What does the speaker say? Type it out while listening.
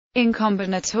In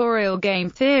combinatorial game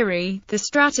theory, the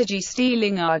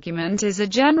strategy-stealing argument is a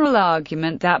general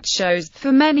argument that shows,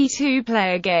 for many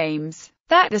two-player games,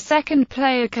 that the second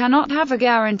player cannot have a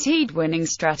guaranteed winning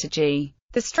strategy.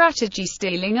 The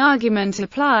strategy-stealing argument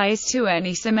applies to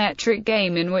any symmetric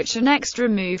game in which an extra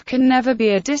move can never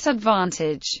be a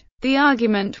disadvantage. The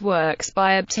argument works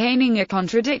by obtaining a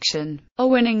contradiction. A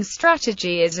winning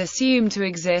strategy is assumed to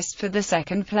exist for the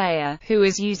second player, who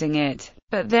is using it.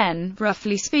 But then,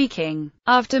 roughly speaking,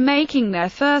 after making their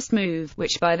first move,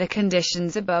 which by the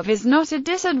conditions above is not a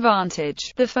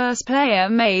disadvantage, the first player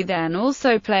may then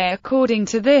also play according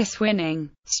to this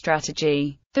winning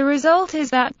strategy. The result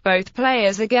is that both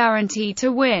players are guaranteed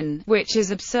to win, which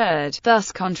is absurd,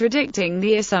 thus contradicting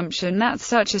the assumption that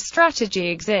such a strategy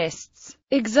exists.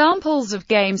 Examples of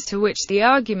games to which the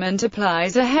argument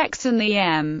applies are hex and the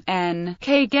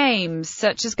M.N.K. games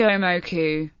such as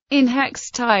Gomoku. In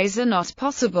hex, ties are not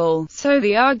possible, so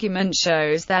the argument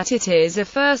shows that it is a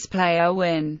first-player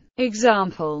win.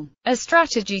 Example: a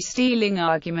strategy-stealing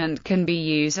argument can be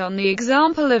used on the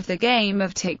example of the game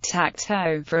of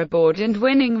tic-tac-toe for a board and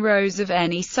winning rows of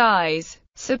any size.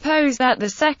 Suppose that the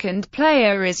second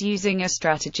player is using a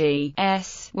strategy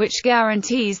S, which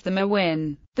guarantees them a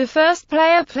win. The first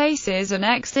player places an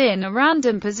X in a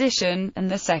random position,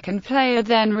 and the second player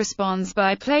then responds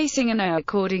by placing an O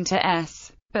according to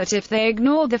S. But if they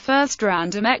ignore the first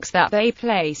random X that they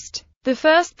placed, the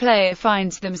first player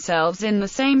finds themselves in the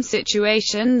same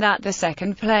situation that the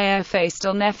second player faced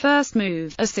on their first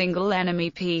move, a single enemy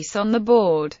piece on the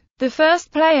board. The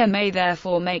first player may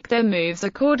therefore make their moves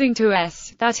according to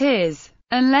S, that is,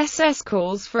 unless S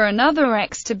calls for another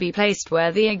X to be placed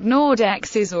where the ignored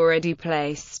X is already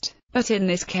placed. But in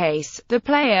this case, the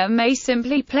player may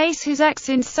simply place his X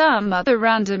in some other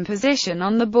random position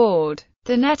on the board,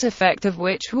 the net effect of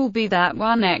which will be that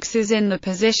one X is in the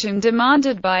position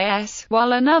demanded by S,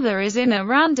 while another is in a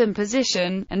random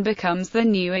position, and becomes the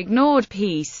new ignored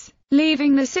piece,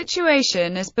 leaving the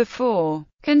situation as before.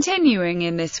 Continuing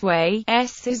in this way,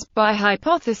 S is, by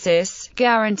hypothesis,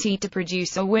 guaranteed to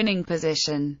produce a winning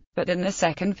position, but then the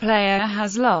second player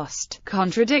has lost,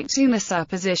 contradicting the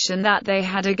supposition that they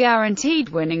had a guaranteed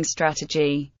winning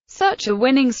strategy. Such a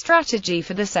winning strategy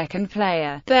for the second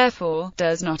player, therefore,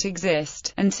 does not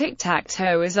exist, and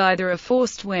tic-tac-toe is either a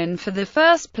forced win for the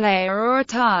first player or a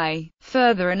tie.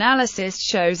 Further analysis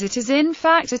shows it is in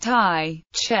fact a tie.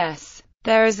 Chess.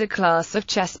 There is a class of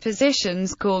chess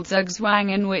positions called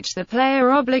zugzwang in which the player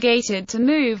obligated to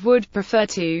move would prefer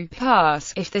to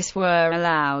pass, if this were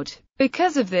allowed.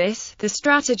 Because of this, the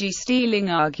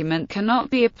strategy-stealing argument cannot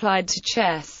be applied to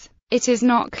chess. It is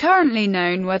not currently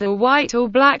known whether white or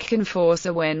black can force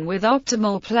a win with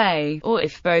optimal play, or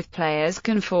if both players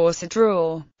can force a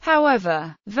draw.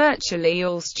 However, virtually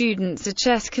all students of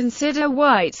chess consider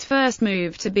white's first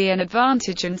move to be an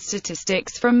advantage, and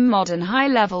statistics from modern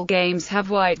high-level games have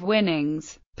white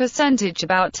winnings percentage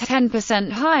about 10%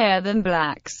 higher than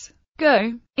black's.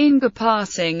 Go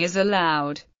passing is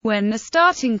allowed when the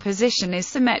starting position is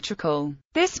symmetrical.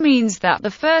 This means that the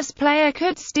first player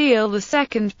could steal the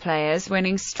second player's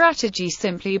winning strategy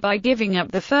simply by giving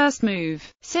up the first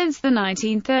move. Since the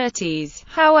 1930s,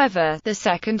 however, the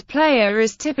second player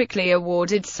is typically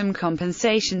awarded some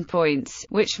compensation points,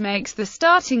 which makes the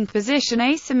starting position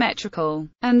asymmetrical,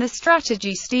 and the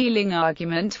strategy-stealing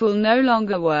argument will no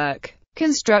longer work.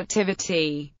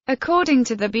 Constructivity. According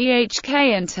to the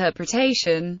BHK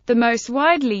interpretation, the most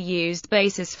widely used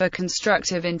basis for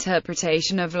constructive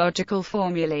interpretation of logical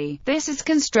formulae, this is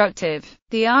constructive.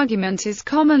 The argument is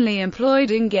commonly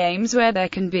employed in games where there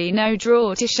can be no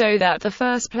draw to show that the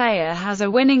first player has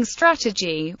a winning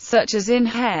strategy, such as in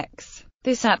hex.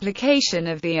 This application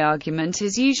of the argument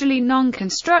is usually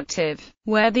non-constructive,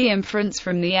 where the inference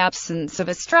from the absence of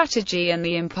a strategy and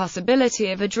the impossibility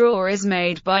of a draw is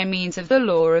made by means of the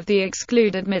law of the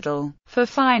excluded middle. For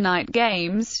finite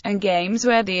games, and games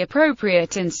where the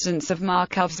appropriate instance of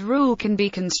Markov's rule can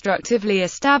be constructively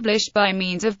established by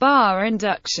means of bar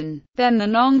induction, then the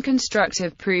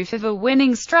non-constructive proof of a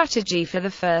winning strategy for the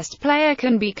first player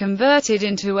can be converted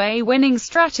into a winning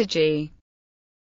strategy.